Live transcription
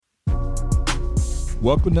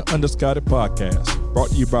Welcome to Underscotted Podcast, brought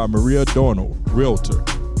to you by Maria Dorno, Realtor,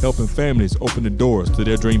 helping families open the doors to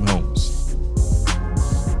their dream homes.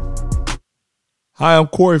 Hi, I'm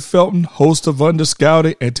Corey Felton, host of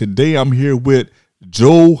Underscouted, and today I'm here with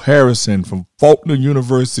Joe Harrison from Faulkner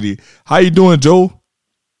University. How you doing, Joe?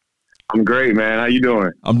 I'm great, man. How you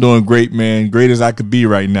doing? I'm doing great, man. Great as I could be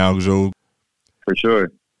right now, Joe. For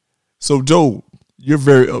sure. So, Joe, you're a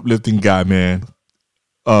very uplifting guy, man.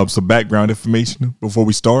 Some background information before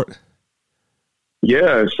we start.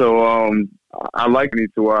 Yeah, so I like me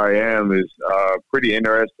to where I am is pretty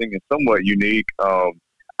interesting and somewhat unique. I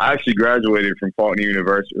actually graduated from Faulkner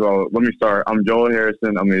University. Well, let me start. I'm Joel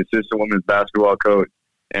Harrison. I'm the assistant women's basketball coach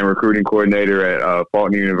and recruiting coordinator at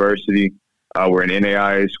Faulkner University. We're an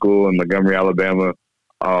NAIA school in Montgomery, Alabama.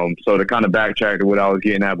 So to kind of backtrack to what I was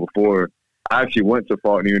getting at before, I actually went to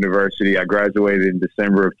Faulkner University. I graduated in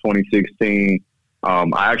December of 2016.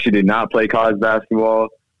 I actually did not play college basketball.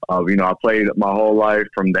 I played my whole life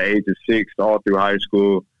from the age of 6 all through high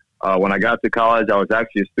school. When I got to college, I was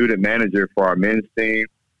actually a student manager for our men's team.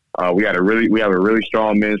 We have a really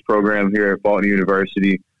strong men's program here at Faulkner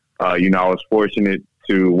University. I was fortunate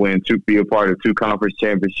to be a part of 2 conference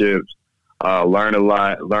championships, learn a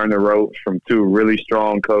lot, learn the ropes from 2 really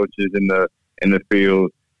strong coaches in the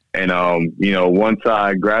field. And once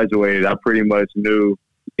I graduated, I pretty much knew,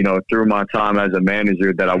 through my time as a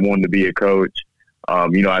manager that I wanted to be a coach, at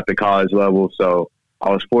the college level. So I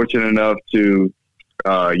was fortunate enough to,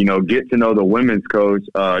 get to know the women's coach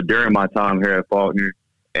during my time here at Faulkner.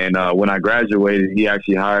 And when I graduated, he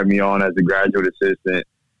actually hired me on as a graduate assistant,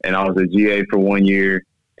 and I was a GA for 1 year.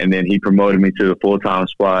 And then he promoted me to the full-time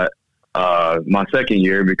spot my second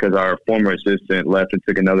year because our former assistant left and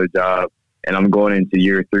took another job. And I'm going into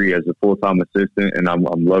year 3 as a full-time assistant, and I'm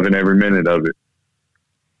loving every minute of it.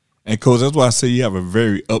 And Coach, that's why I say you have a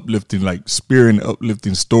very uplifting, spirit and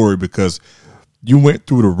uplifting story, because you went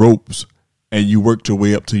through the ropes and you worked your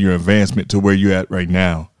way up to your advancement to where you're at right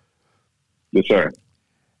now. Yes, sir.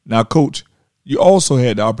 Now, Coach, you also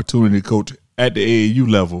had the opportunity to coach at the AAU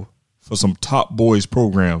level for some top boys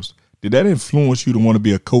programs. Did that influence you to want to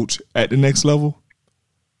be a coach at the next level?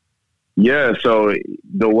 Yeah, so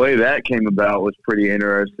the way that came about was pretty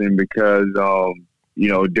interesting because,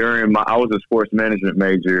 I was a sports management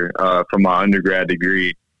major for my undergrad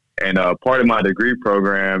degree. And part of my degree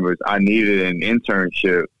program was I needed an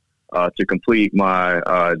internship to complete my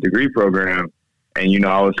degree program. And,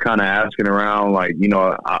 I was kind of asking around,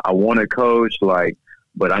 I want to coach,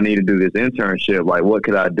 but I need to do this internship. What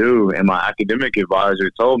could I do? And my academic advisor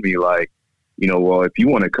told me, well, if you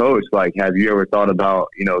want to coach, have you ever thought about,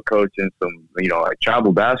 coaching some,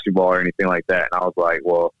 travel basketball or anything like that? And I was like,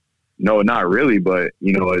 well, no, not really. But,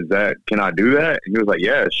 can I do that? And he was like,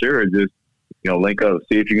 yeah, sure. Just, link up,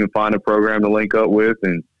 see if you can find a program to link up with.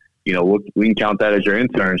 And, we can count that as your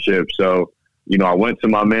internship. So, I went to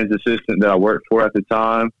my men's assistant that I worked for at the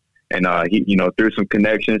time. And, he, through some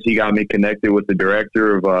connections, he got me connected with the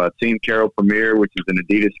director of Team Carroll Premier, which is an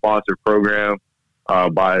Adidas-sponsored program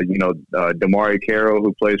by, Damari Carroll,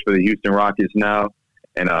 who plays for the Houston Rockets now.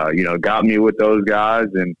 And, got me with those guys.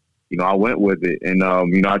 And, I went with it. And,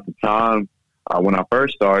 at the time, when I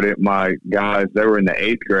first started, my guys, they were in the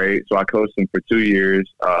 8th grade. So I coached them for 2 years,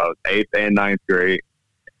 8th and 9th grade.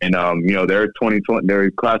 And, they're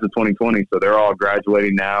class of 2020. So they're all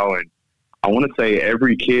graduating now. And I want to say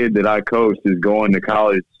every kid that I coached is going to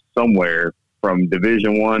college somewhere from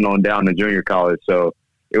Division I on down to junior college. So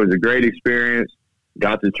it was a great experience.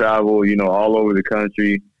 Got to travel, all over the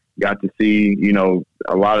country. Got to see,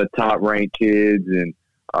 a lot of top-ranked kids. And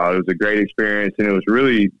it was a great experience. And it was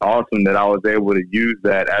really awesome that I was able to use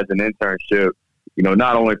that as an internship,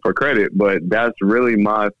 not only for credit, but that's really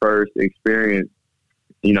my first experience,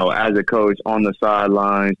 as a coach on the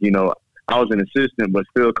sidelines. I was an assistant, but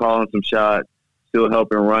still calling some shots, still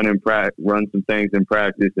helping run some things in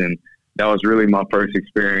practice. And that was really my first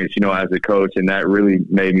experience, as a coach. And that really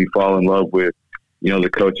made me fall in love with, the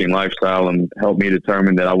coaching lifestyle and helped me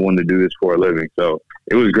determine that I wanted to do this for a living. So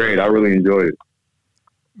it was great. I really enjoyed it.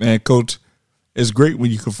 Man, Coach, it's great when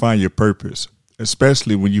you can find your purpose,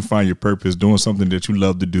 especially when you find your purpose doing something that you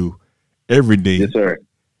love to do every day. Yes, sir.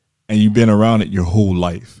 And you've been around it your whole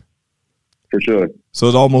life. For sure. So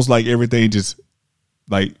it's almost like everything just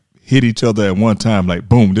hit each other at one time,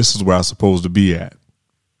 boom, this is where I'm supposed to be at.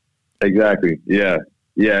 Exactly. Yeah.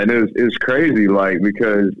 Yeah. And it was crazy,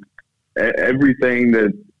 because everything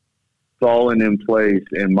that's fallen in place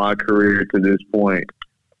in my career to this point,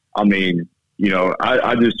 I mean,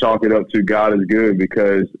 I just chalk it up to God is good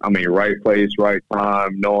because, right place, right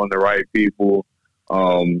time, knowing the right people,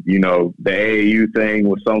 You know, the AAU thing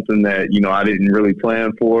was something that, you know, I didn't really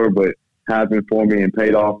plan for, but happened for me and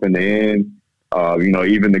paid off in the end. You know,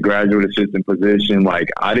 even the graduate assistant position, like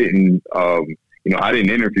I didn't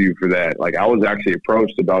interview for that. Like I was actually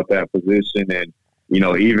approached about that position. And, you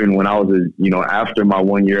know, even when I was, after my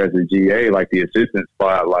 1 year as a GA, like the assistant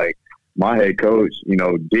spot, like my head coach, you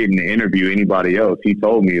know, didn't interview anybody else. He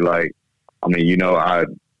told me like, I mean, you know,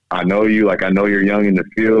 I know you, like I know you're young in the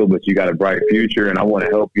field, but you got a bright future and I want to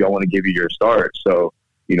help you. I want to give you your start. So,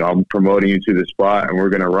 you know, I'm promoting you to the spot and we're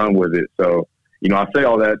going to run with it. So, you know, I say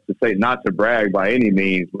all that to say, not to brag by any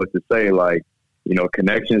means, but to say like, you know,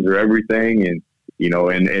 connections are everything. And, you know,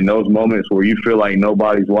 in those moments where you feel like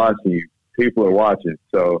nobody's watching you, people are watching.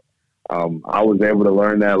 So I was able to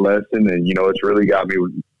learn that lesson and, you know, it's really got me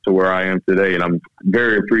to where I am today. And I'm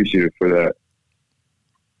very appreciative for that.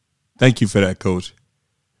 Thank you for that, Coach.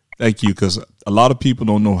 Thank you, because a lot of people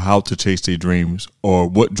don't know how to chase their dreams or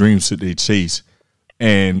what dreams should they chase.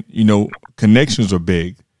 And, you know, connections are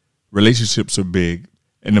big. Relationships are big.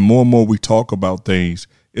 And the more and more we talk about things,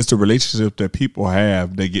 it's the relationships that people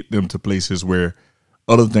have that get them to places where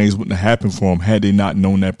other things wouldn't have happened for them had they not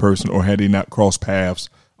known that person or had they not crossed paths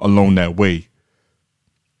along that way.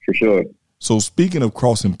 For sure. So speaking of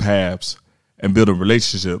crossing paths and building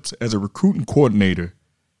relationships, as a recruiting coordinator,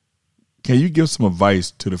 can you give some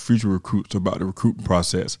advice to the future recruits about the recruiting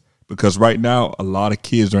process? Because right now, a lot of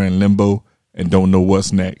kids are in limbo and don't know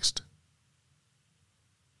what's next.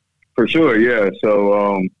 For sure, yeah.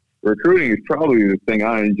 So recruiting is probably the thing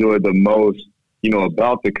I enjoy the most, you know,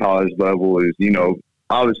 about the college level is, you know,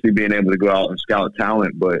 obviously being able to go out and scout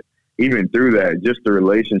talent, but even through that, just the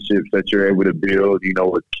relationships that you're able to build, you know,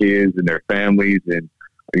 with kids and their families and,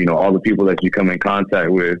 you know, all the people that you come in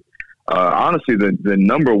contact with. Honestly, the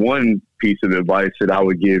number one piece of advice that I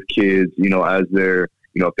would give kids, you know, as they're,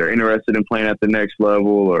 you know, if they're interested in playing at the next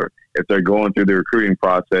level or if they're going through the recruiting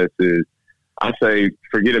process is, I say,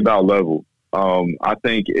 forget about level. I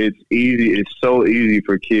think it's so easy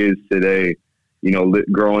for kids today, you know,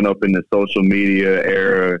 growing up in the social media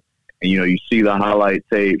era, and, you know, you see the highlight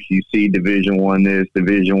tapes, you see Division I this,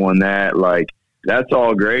 Division I that, like, that's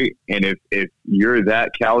all great. And if you're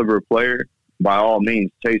that caliber player, by all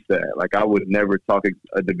means, chase that. Like, I would never talk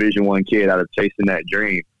a Division I kid out of chasing that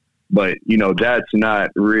dream. But, you know, that's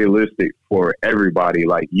not realistic for everybody.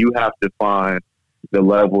 Like, you have to find the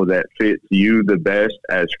level that fits you the best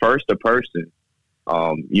as first a person,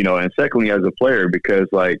 you know, and secondly as a player, because,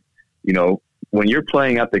 like, you know, when you're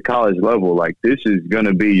playing at the college level, like, this is going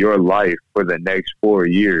to be your life for the next 4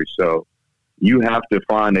 years. So you have to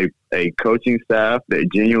find a coaching staff that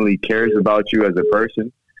genuinely cares about you as a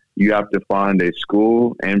person. You have to find a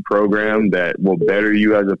school and program that will better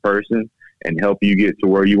you as a person and help you get to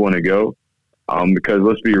where you want to go. Because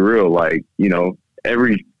let's be real, like, you know,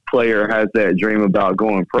 every player has that dream about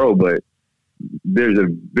going pro, but there's a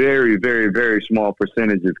very, very, very small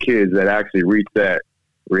percentage of kids that actually reach that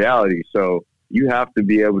reality. So you have to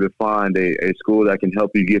be able to find a school that can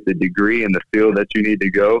help you get the degree in the field that you need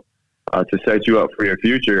to go to set you up for your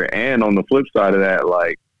future. And on the flip side of that,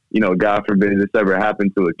 like, you know, God forbid this ever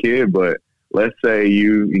happened to a kid, but let's say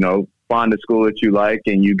you know, find a school that you like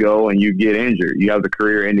and you go and you get injured. You have a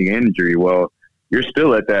career-ending injury. Well, you're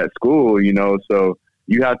still at that school, you know, so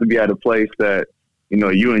you have to be at a place that, you know,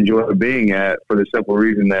 you enjoy being at for the simple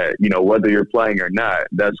reason that, you know, whether you're playing or not,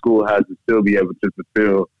 that school has to still be able to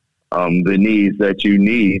fulfill the needs that you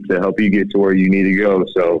need to help you get to where you need to go.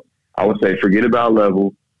 So I would say forget about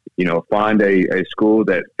level, you know, find a school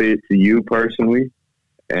that fits you personally.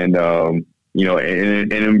 And, you know,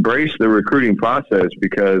 and embrace the recruiting process,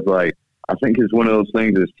 because, like, I think it's one of those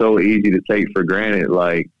things that's so easy to take for granted.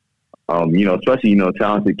 Like, you know, especially, you know,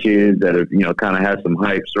 talented kids that have, you know, kind of had some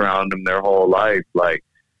hype around them their whole life. Like,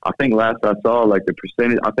 I think last I saw, like, the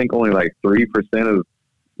percentage, I think only like 3% of,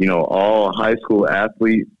 you know, all high school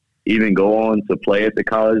athletes even go on to play at the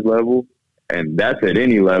college level. And that's at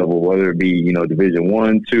any level, whether it be, you know, Division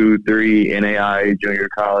I, II, III, NAI, junior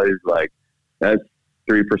college. Like, that's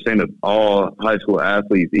 3% of all high school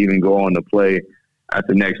athletes even go on to play at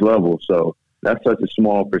the next level. So that's such a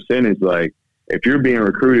small percentage. Like, if you're being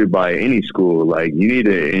recruited by any school, like, you need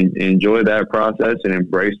to enjoy that process and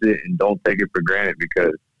embrace it, and don't take it for granted,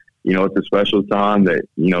 because, you know, it's a special time that,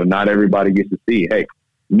 you know, not everybody gets to see. Hey,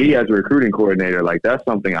 me as a recruiting coordinator, like, that's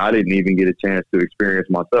something I didn't even get a chance to experience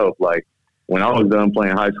myself. Like, when I was done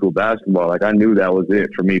playing high school basketball, like, I knew that was it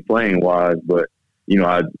for me playing wise, but, you know,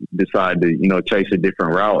 I decided to, you know, chase a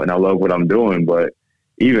different route, and I love what I'm doing. But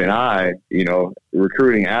even I, you know,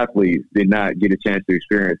 recruiting athletes, did not get a chance to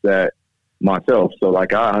experience that myself. So,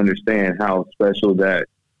 like, I understand how special that,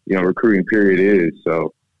 recruiting period is.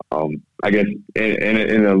 So I guess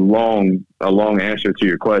in a long answer to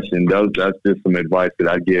your question, that's just some advice that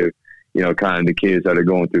I give, kind of the kids that are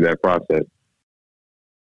going through that process.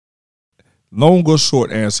 Long or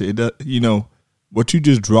short answer, what you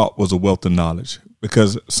just dropped was a wealth of knowledge,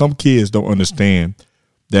 because some kids don't understand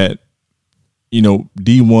that, D1,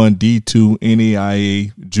 D2,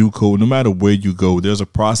 NAIA, JUCO, no matter where you go, there's a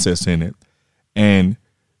process in it. And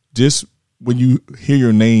just when you hear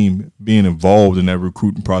your name being involved in that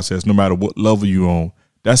recruiting process, no matter what level you're on,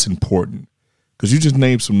 that's important, because you just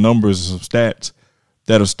named some numbers and some stats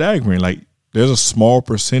that are staggering. Like, there's a small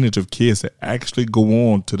percentage of kids that actually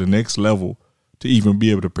go on to the next level to even be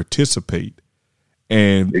able to participate.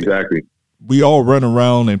 And exactly, we all run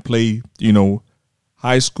around and play,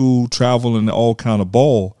 high school, travel, and all kind of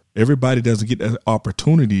ball. Everybody doesn't get that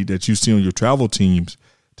opportunity that you see on your travel teams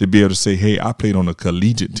to be able to say, hey, I played on a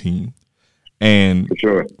collegiate team. And for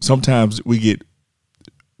sure, sometimes we get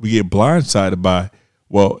blindsided by,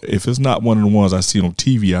 well, if it's not one of the ones I see on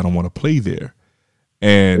TV, I don't want to play there.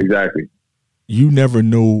 And exactly, you never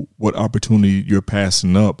know what opportunity you're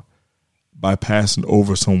passing up by passing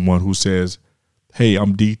over someone who says, hey,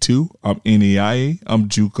 I'm D2, I'm NAIA, I'm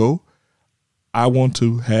JUCO. I want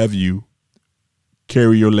to have you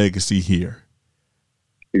carry your legacy here.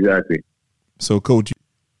 Exactly. So, Coach,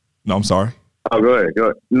 no, I'm sorry. Oh, go ahead.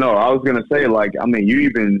 No, I was going to say,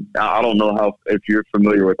 I don't know if you're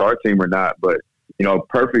familiar with our team or not, but, a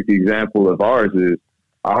perfect example of ours is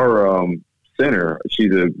our center.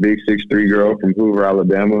 She's a big 6'3" girl from Hoover,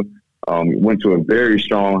 Alabama. Went to a very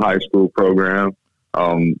strong high school program.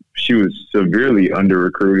 She was severely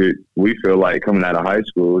under-recruited, we feel like, coming out of high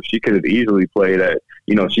school. She could have easily played at,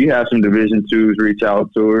 she had some Division IIs reach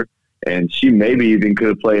out to her, and she maybe even could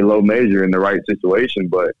have played low major in the right situation.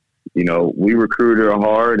 But, we recruited her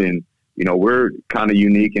hard, and, we're kind of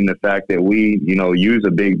unique in the fact that we, use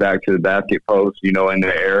a big back-to-the-basket post, in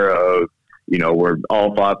the era of, where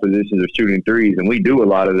all 5 positions are shooting threes, and we do a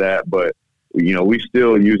lot of that. But, we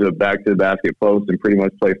still use a back-to-the-basket post and pretty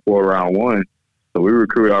much play 4-round-1. So we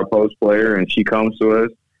recruit our post player, and she comes to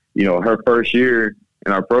us. Her first year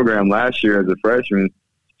in our program last year as a freshman,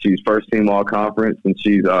 she's first team all conference, and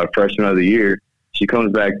she's freshman of the year. She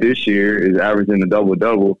comes back this year, is averaging a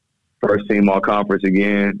double-double, first team all conference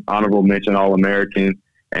again, honorable mention All-American.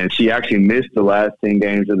 And she actually missed the last 10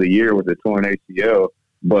 games of the year with a torn ACL.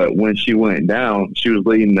 But when she went down, she was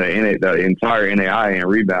leading the entire NAI in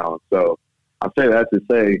rebounds. So I say that to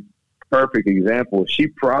say, perfect example. She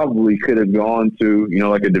probably could have gone to,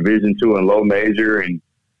 like a Division II and low major and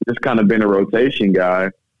just kind of been a rotation guy.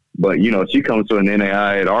 But, she comes to an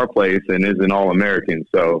NAI at our place and is an All-American.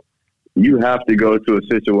 So you have to go to a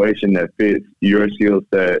situation that fits your skill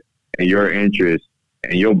set and your interests,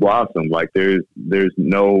 and you'll blossom. Like, there's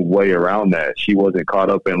no way around that. She wasn't caught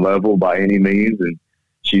up in level by any means, and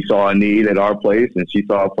she saw a need at our place, and she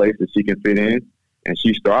saw a place that she can fit in, and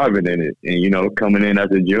she's thriving in it. And, coming in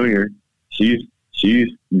as a junior, she's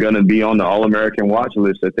going to be on the All-American watch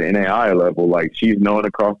list at the NAI level. Like, she's known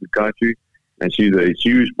across the country, and she's a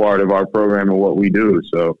huge part of our program and what we do.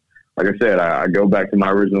 So, like I said, I go back to my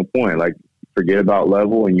original point. Like, forget about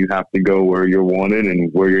level, and you have to go where you're wanted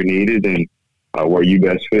and where you're needed and where you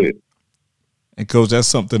best fit. And, Coach, that's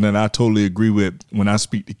something that I totally agree with when I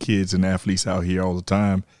speak to kids and athletes out here all the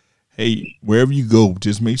time. Hey, wherever you go,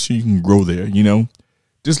 just make sure you can grow there,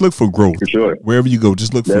 Just look for growth. For sure. Wherever you go,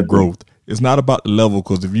 just look for growth. It's not about the level,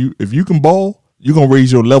 because if you can ball, you're going to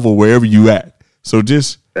raise your level wherever you at. So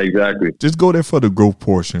just go there for the growth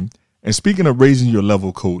portion. And speaking of raising your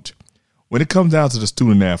level, Coach, when it comes down to the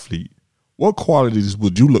student athlete, what qualities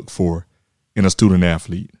would you look for in a student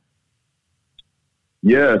athlete?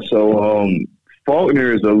 Yeah, so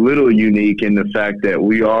Faulkner is a little unique in the fact that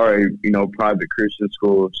we are a private Christian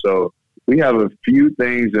school. So we have a few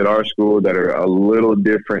things at our school that are a little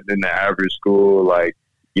different than the average school. Like,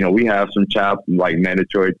 we have some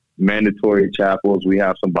mandatory chapels. We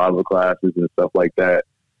have some Bible classes and stuff like that.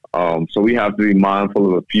 So we have to be mindful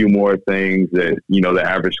of a few more things that, the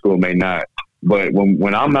average school may not. But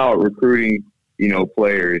when I'm out recruiting,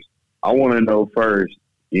 players, I want to know first,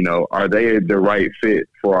 are they the right fit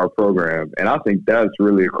for our program? And I think that's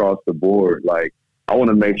really across the board. Like, I want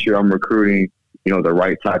to make sure I'm recruiting, the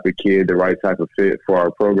right type of kid, the right type of fit for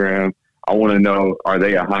our program. I want to know, are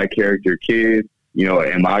they a high character kid?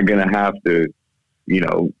 Am I going to have to,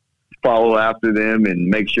 follow after them and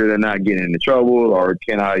make sure they're not getting into trouble? Or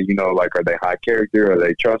can I, are they high character? Are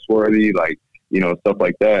they trustworthy? Like, stuff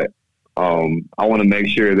like that. I want to make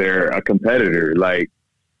sure they're a competitor. Like,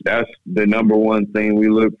 that's the number one thing we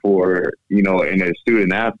look for, in a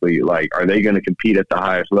student athlete. Like, are they going to compete at the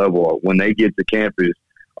highest level? When they get to campus,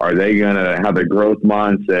 are they going to have a growth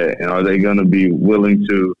mindset, and are they going to be willing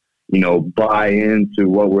to, buy into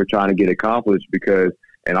what we're trying to get accomplished? Because,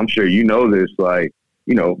 and I'm sure you know this, like,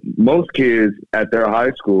 most kids at their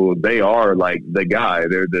high school, they are like the guy.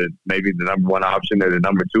 They're maybe the number one option, they're the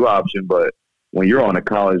number two option. But when you're on a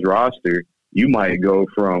college roster, you might go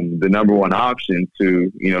from the number one option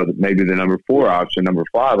to, maybe the number four option, number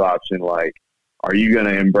five option. Like, are you going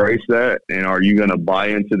to embrace that? And are you going to buy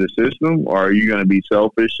into the system? Or are you going to be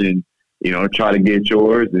selfish and, try to get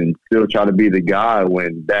yours and still try to be the guy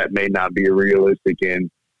when that may not be realistic in,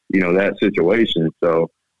 that situation? So,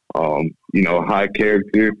 high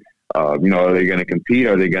character, are they going to compete?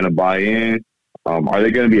 Are they going to buy in? Are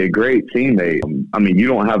they going to be a great teammate? I mean, you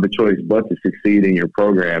don't have a choice but to succeed in your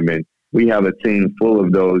program. And we have a team full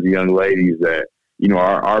of those young ladies that,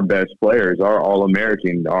 are our best players, our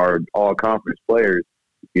All-American, our all-conference players,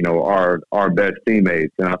 are our best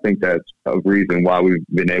teammates. And I think that's a reason why we've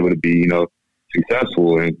been able to be,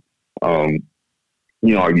 successful. And,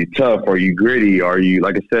 are you tough? Are you gritty? Are you,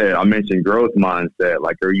 like I said, I mentioned growth mindset.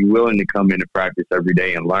 Like, are you willing to come into practice every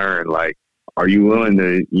day and learn? Like, are you willing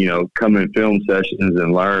to, come in film sessions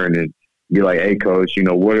and learn and be like, hey, coach,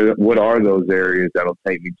 what are those areas that'll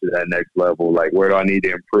take me to that next level? Like, where do I need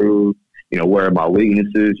to improve? Where are my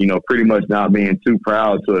weaknesses? Pretty much not being too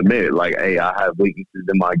proud to admit, like, hey, I have weaknesses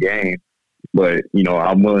in my game, but,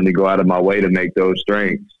 I'm willing to go out of my way to make those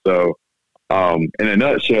strengths. So, in a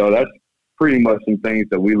nutshell, that's pretty much some things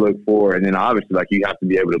that we look for. And then obviously, like, you have to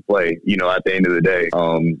be able to play, at the end of the day.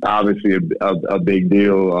 Obviously a big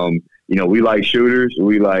deal. We like shooters.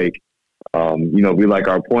 We like, we like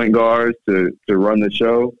our point guards to run the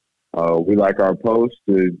show. We like our posts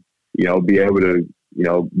to, be able to,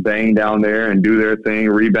 bang down there and do their thing,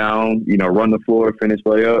 rebound, run the floor, finish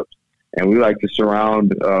layups. And we like to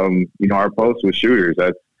surround, our posts with shooters.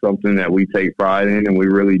 That's something that we take pride in, and we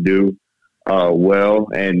really do well.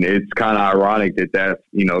 And it's kind of ironic that that's,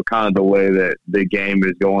 kind of the way that the game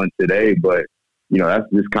is going today. But, that's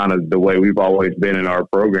just kind of the way we've always been in our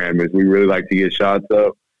program, is we really like to get shots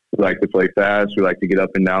up. We like to play fast. We like to get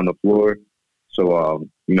up and down the floor. So,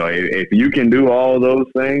 if you can do all of those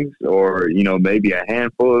things, or, maybe a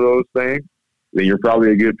handful of those things, then you're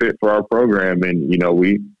probably a good fit for our program. And,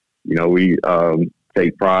 we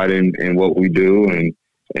take pride in what we do and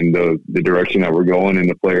the direction that we're going and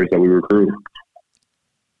the players that we recruit.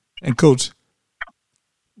 And Coach,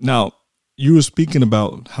 now you were speaking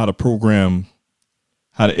about how the program,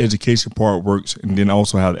 how the education part works, and then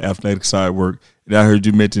also how the athletic side works. And I heard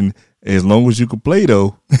you mention, as long as you can play,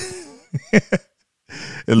 though.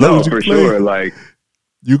 As long as you for play, sure. Like,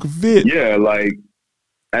 you can fit. Yeah, like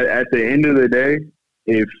at the end of the day,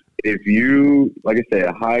 if you, like I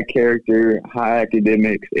said, high character, high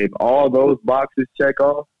academics, if all those boxes check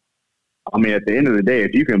off, I mean, at the end of the day,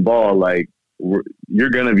 if you can ball, like, you're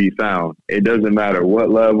gonna be found. It doesn't matter what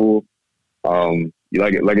level. Like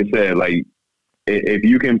I said, like, if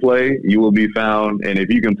you can play, you will be found. And if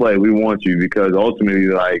you can play, we want you, because ultimately,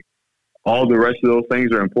 like, all the rest of those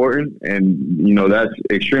things are important. And, that's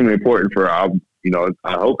extremely important for our,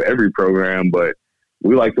 I hope every program, but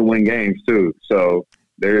we like to win games too. So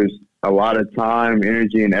there's a lot of time,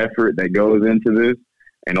 energy, and effort that goes into this.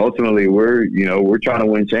 And ultimately we're trying to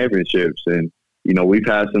win championships, and, we've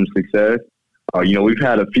had some success. We've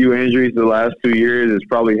had a few injuries the last 2 years. It's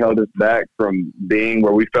probably held us back from being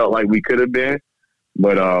where we felt like we could have been.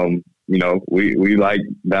 But, we like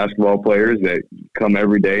basketball players that come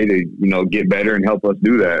every day to, get better and help us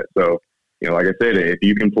do that. So, like I said, if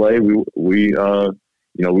you can play, we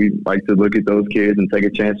like to look at those kids and take a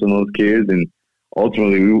chance on those kids. And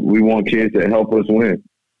ultimately we want kids that help us win.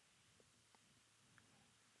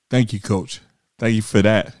 Thank you, Coach. Thank you for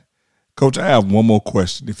that. Coach, I have one more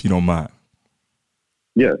question, if you don't mind.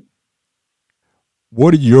 Yes.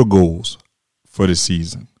 What are your goals for the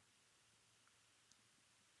season?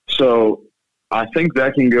 So I think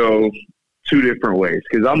that can go two different ways,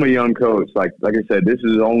 because I'm a young coach. Like I said, this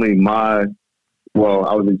is only I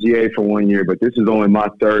was a GA for 1 year, but this is only my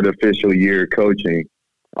third official year coaching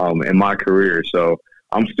in my career. So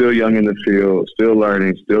I'm still young in the field, still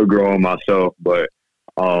learning, still growing myself. But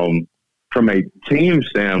from a team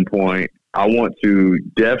standpoint, I want to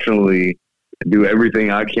definitely do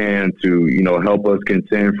everything I can to, help us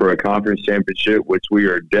contend for a conference championship, which we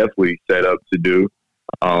are definitely set up to do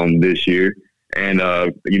this year. And,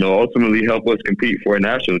 ultimately help us compete for a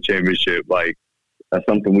national championship. Like, that's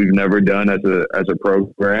something we've never done as a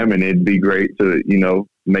program, and it'd be great to,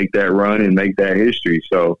 make that run and make that history.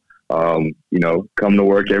 So come to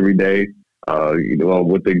work every day,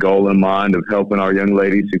 with the goal in mind of helping our young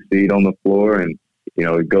ladies succeed on the floor and,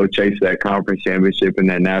 go chase that conference championship and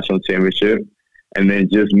that national championship. And then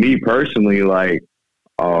just me personally, like,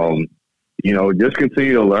 just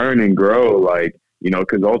continue to learn and grow, like,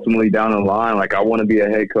 because ultimately down the line, like, I want to be a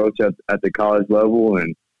head coach at the college level.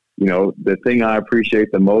 And, the thing I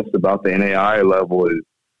appreciate the most about the NAIA level is,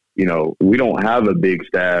 we don't have a big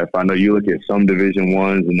staff. I know you look at some Division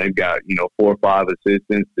I's and they've got, 4 or 5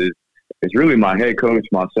 assistants. It's really my head coach,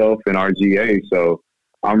 myself, and our GA. So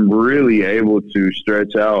I'm really able to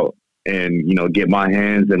stretch out and, get my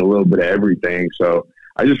hands in a little bit of everything. So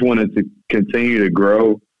I just wanted to continue to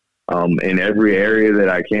grow in every area that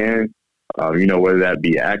I can, whether that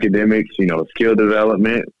be academics, skill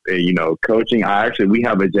development, coaching. We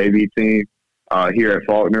have a JV team here at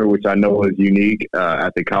Faulkner, which I know is unique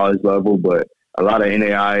at the college level, but a lot of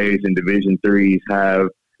NAIAs and Division IIIs have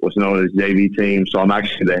what's known as JV teams. So I'm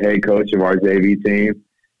actually the head coach of our JV team.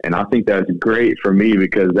 And I think that's great for me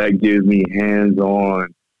because that gives me hands-on,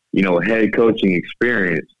 head coaching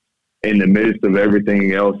experience in the midst of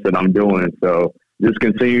everything else that I'm doing. So just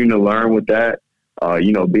continuing to learn with that,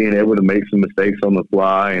 being able to make some mistakes on the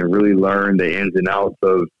fly and really learn the ins and outs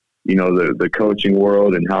of, the coaching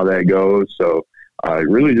world and how that goes. So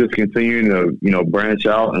really just continuing to, branch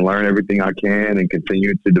out and learn everything I can and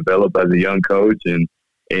continue to develop as a young coach and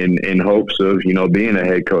in hopes of, being a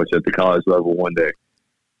head coach at the college level one day.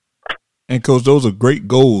 And, Coach, those are great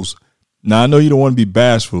goals. Now, I know you don't want to be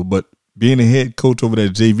bashful, but being a head coach over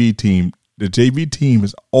that JV team, the JV team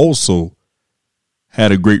has also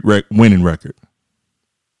had a great winning record.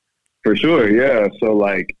 For sure, yeah. So,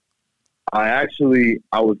 like, I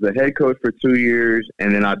was the head coach for 2 years,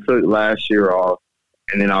 and then I took last year off,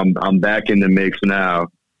 and then I'm back in the mix now.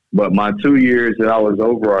 But my 2 years that I was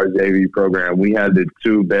over our JV program, we had the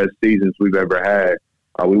 2 best seasons we've ever had.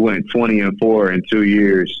 We went 20-4 in 2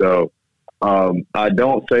 years. So I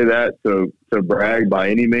don't say that to brag by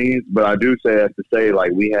any means, but I do say that to say,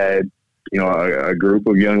 like, we had, a group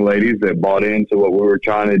of young ladies that bought into what we were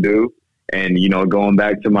trying to do. And, going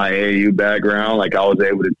back to my AAU background, like, I was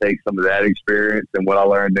able to take some of that experience and what I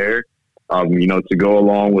learned there, to go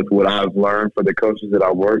along with what I've learned for the coaches that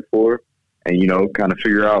I worked for and, kind of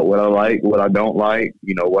figure out what I like, what I don't like,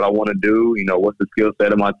 what I want to do, what's the skill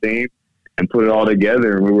set of my team, and put it all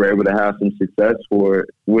together. And we were able to have some success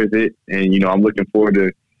with it. And, I'm looking forward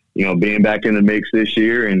to, being back in the mix this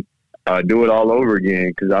year and do it all over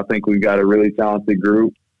again because I think we've got a really talented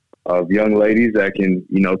group of young ladies that can,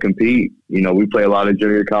 compete. We play a lot of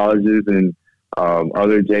junior colleges and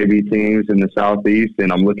other JV teams in the Southeast,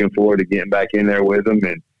 and I'm looking forward to getting back in there with them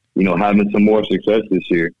and, having some more success this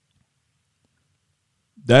year.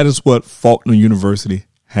 That is what Faulkner University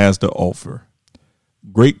has to offer.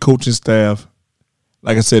 Great coaching staff.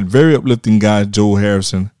 Like I said, very uplifting guy, Joel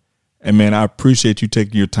Harrison. And, man, I appreciate you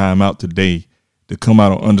taking your time out today to come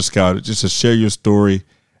out on Underscouted just to share your story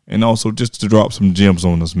and also just to drop some gems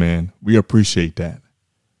on us, man. We appreciate that.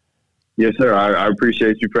 Yes, sir. I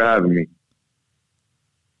appreciate you for having me.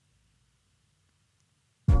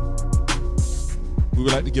 We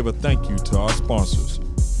would like to give a thank you to our sponsors,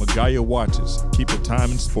 Magaya Watches, Keep It Time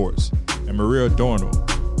in Sports, and Maria Adorno,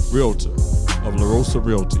 Realtor of La Rosa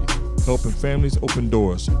Realty, helping families open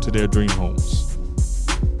doors to their dream homes.